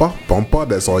 bumper.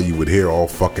 That's all you would hear all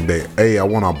fucking day. Hey, I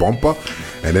want a bumper.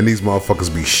 And then these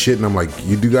motherfuckers be shitting. I'm like,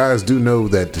 you guys do know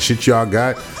that the shit y'all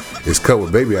got is cut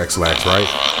with baby X-Lax, right?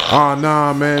 Oh,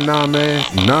 nah, man. Nah,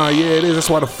 yeah, it is. That's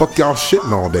why the fuck y'all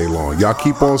shitting all day long. Y'all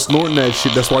keep on snorting that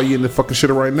shit. That's why you in the fucking shit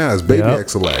right now. It's baby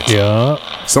X-Lax.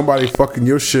 Yeah. Somebody fucking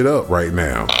your shit up right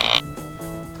now.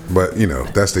 But, you know,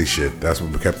 that's their shit. That's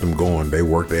what kept them going. They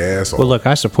worked their ass off. Well, look,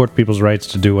 I support people's rights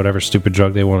to do whatever stupid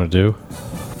drug they want to do,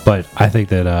 but I think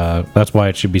that that's why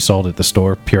it should be sold at the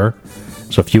store pure.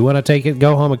 So if you want to take it,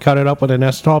 go home and cut it up with an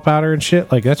Nesitol powder and shit,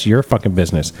 like that's your fucking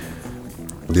business.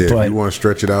 Yeah, But- if you want to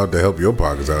stretch it out to help your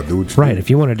pockets out, do what you Right, do. if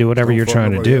you want to do whatever Don't you're fuck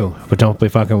trying to nobody do, but don't be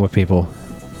fucking with people.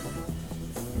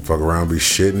 Fuck around, be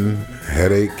shitting,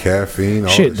 headache, caffeine, all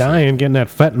Shit, that dying, getting that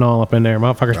fentanyl up in there.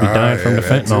 Motherfuckers be dying from the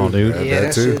that fentanyl, too. dude. That, Yeah, that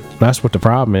that too. shit. That's what the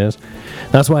problem is.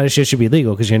 That's why this shit should be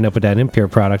legal, because you end up with that impure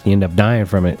product and you end up dying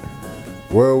from it.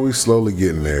 Well, we slowly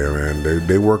getting there, man.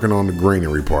 They working on the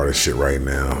greenery part of shit right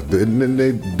now. Didn't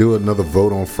they do another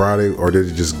vote on Friday, or did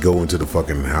it just go into the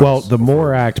fucking house? Well, the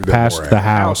Moore Act The passed Moore the Act.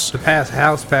 House,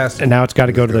 House passed. and now it's got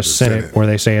to go to the It's got the Senate, Senate. where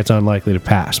they say it's unlikely to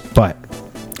pass. But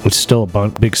it's still a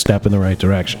big step in the right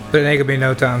direction. But it ain't gonna be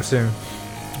no time soon.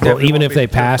 Well, Definitely even won't if be they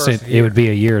the pass first it, of the it year. would be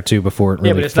a year or two before it really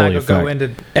Yeah, but it's not fully gonna go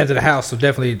affect. into the House, so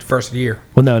definitely the first of the year.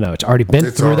 Well, no, it's already been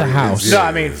It's through the already- House, yeah. No,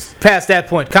 I mean past that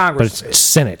point, but Congress, it's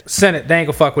Senate. Senate, they ain't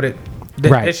gonna fuck with it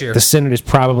Right. this year. The Senate is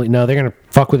probably they're gonna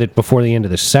fuck with it before the end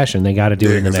of the session. They got to do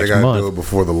Yeah, it in the 'cause they next gotta month. do it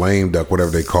before the lame duck, whatever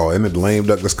they call it. Isn't it the lame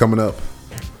duck that's coming up?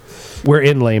 We're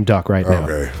in lame duck right now.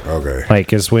 Okay. Like,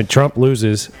 because when Trump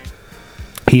loses,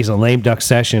 he's a lame duck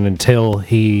session until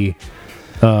the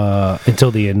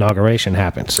inauguration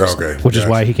happens. Okay, Which is gotcha.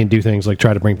 why he can do things like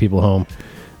try to bring people home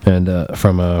and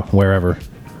from wherever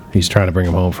he's trying to bring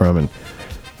them home from, and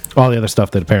all the other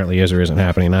stuff that apparently is or isn't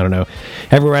happening. I don't know.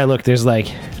 Everywhere I look, there's like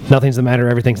nothing's the matter,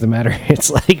 everything's the matter. It's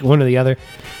like one or the other.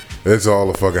 It's all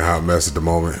a fucking hot mess at the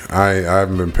moment. I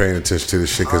haven't been paying attention to this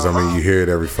shit because I mean you hear it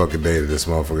every fucking day that this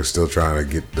motherfucker's still trying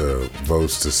to get the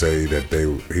votes to say that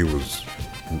he was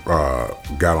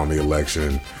got on the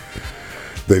election.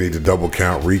 They need to double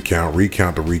count, recount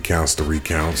the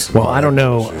recounts. Well, I don't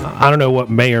know. I don't know what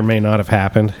may or may not have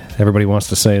happened. Everybody wants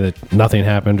to say that nothing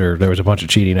happened or there was a bunch of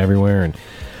cheating everywhere, and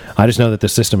I just know that the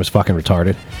system is fucking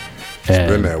retarded. And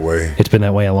been that way. It's been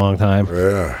that way a long time.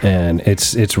 Yeah. And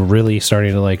it's really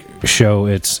starting to like show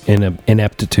its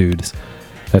ineptitudes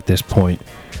at this point,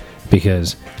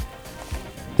 because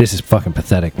this is fucking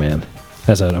pathetic, man.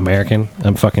 As an American,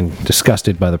 I'm fucking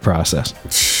disgusted by the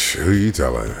process. Who you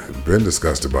telling? Been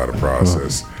disgusted by the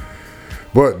process.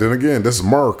 But then again, this is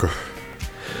America.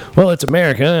 Well, it's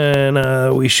America,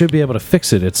 and we should be able to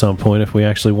fix it at some point if we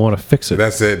actually want to fix it.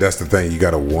 That's it. That's the thing. You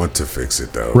got to want to fix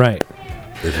it, though. Right.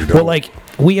 If you don't, Well, like,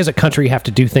 we as a country have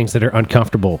to do things that are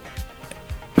uncomfortable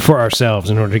for ourselves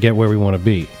in order to get where we want to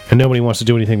be. And nobody wants to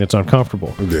do anything that's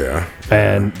uncomfortable. yeah.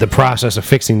 And the process of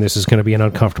fixing this is going to be an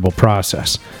uncomfortable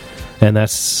process. And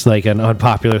that's like an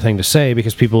unpopular thing to say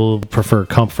because people prefer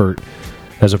comfort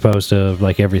as opposed to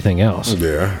like everything else.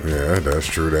 Yeah, that's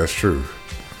true. That's true.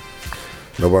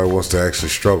 Nobody wants to actually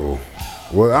struggle.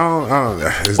 Well, I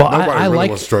don't. It's, Well, nobody I really like-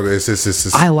 wants to struggle.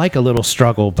 It's I like a little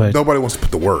struggle, but nobody wants to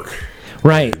put the work.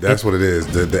 right. That's what it is.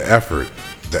 The effort.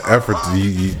 The effort.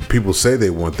 People say they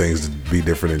want things to be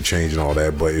different and change and all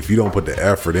that, but if you don't put the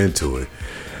effort into it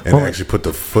and Well, actually put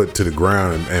the foot to the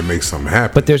ground and make something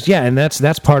happen. But there's and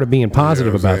that's part of being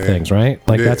positive You know what I'm about saying? things, right?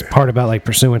 Like that's Yeah. part about like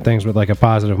pursuing things with like a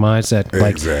positive mindset.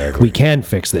 Like Exactly. we can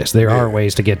fix this. There are Yeah.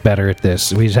 ways to get better at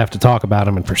this. We just have to talk about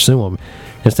them and pursue them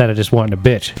instead of just wanting to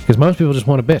bitch. Because most people just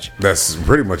want to bitch. That's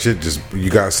pretty much it. Just you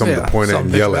got something Yeah, to point at and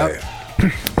something to yell bitch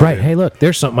at. Right? Hey, look,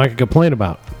 there's something I could complain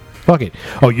about. Fuck it.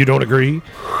 Oh, you don't agree?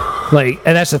 Like,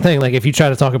 and that's the thing. Like, if you try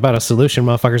to talk about a solution,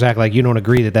 motherfuckers act like you don't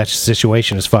agree that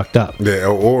situation is fucked up. Yeah,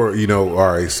 or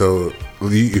all right. So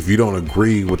if you don't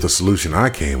agree with the solution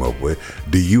I came up with,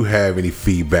 do you have any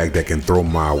feedback that can throw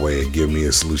my way and give me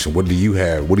a solution? What do you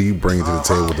have? What do you bring to the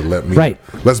table to let me? Right.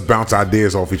 Let's bounce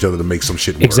ideas off each other to make some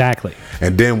shit work. Exactly.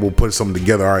 And then we'll put something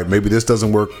together. All right, maybe this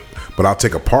doesn't work, but I'll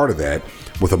take a part of that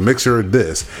with a mixture of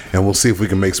this, and we'll see if we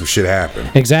can make some shit happen.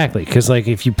 Exactly, because like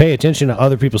if you pay attention to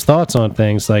other people's thoughts on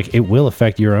things, like it will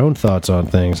affect your own thoughts on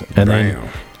things. And then Damn.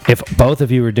 if both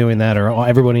of you are doing that, or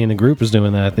everybody in the group is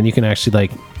doing that, then you can actually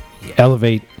like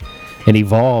elevate and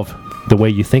evolve the way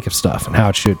you think of stuff and how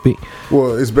it should be.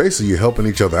 Well, it's basically you're helping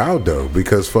each other out though,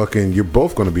 because fucking you're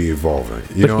both going to be evolving.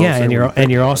 You know But what yeah, I'm and saying?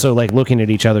 you're also like looking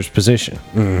at each other's position,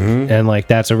 and like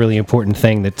that's a really important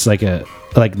thing. That's like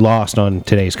lost on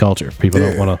today's culture. People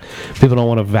don't Yeah.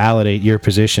 want to validate your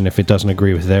position if it doesn't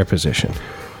agree with their position.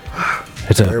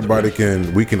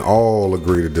 We can all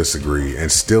agree to disagree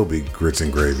and still be grits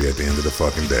and gravy at the end of the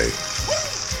fucking day.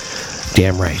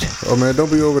 Damn right. Oh man,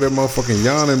 don't be over there motherfucking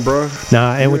yawning, bro.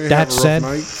 Nah, and You with ain't that have a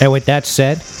rough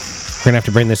said, we're gonna have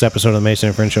to bring this episode of the Mason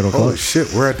and Friend Show to a Holy close.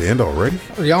 shit, we're at the end already?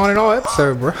 We're yawning all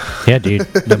episode, bro. Yeah, dude, You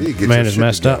the get man your is shit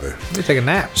messed up. together. Let me take a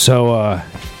nap. So,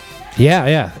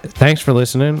 yeah. Thanks for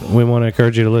listening. We want to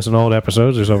encourage you to listen to old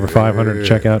episodes. There's over 500 to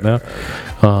check out now.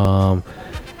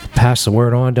 Pass the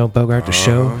word on. Don't bogart the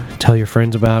show. Tell your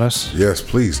friends about us. Yes,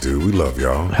 please do. We love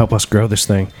y'all. Help us grow this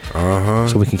thing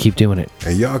so we can keep doing it.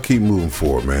 And y'all keep moving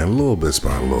forward, man. Little bits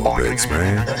by little bits,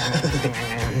 man.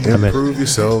 Improve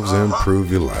yourselves,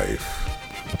 improve your life.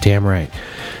 Damn right.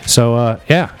 So,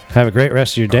 have a great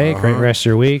rest of your day, great rest of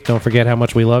your week. Don't forget how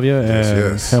much we love you and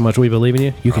yes. how much we believe in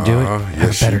you. You can do it. Have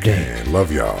Yes, a better you day. can.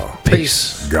 Love y'all.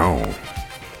 Peace. Gone.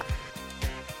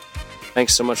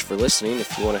 Thanks so much for listening.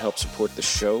 If you want to help support the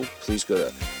show, please go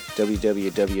to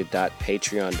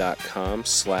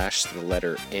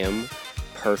www.patreon.com/M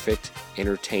Perfect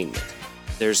Entertainment.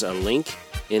 There's a link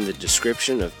in the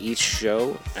description of each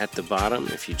show at the bottom.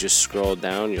 If you just scroll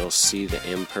down, you'll see the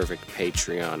Imperfect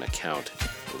Patreon account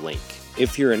link.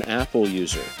 If you're an Apple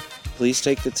user, please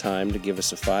take the time to give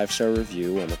us a 5-star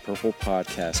review on the Purple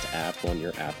Podcast app on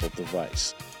your Apple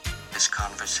device. This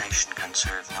conversation can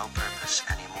serve no purpose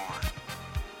anymore.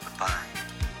 Goodbye.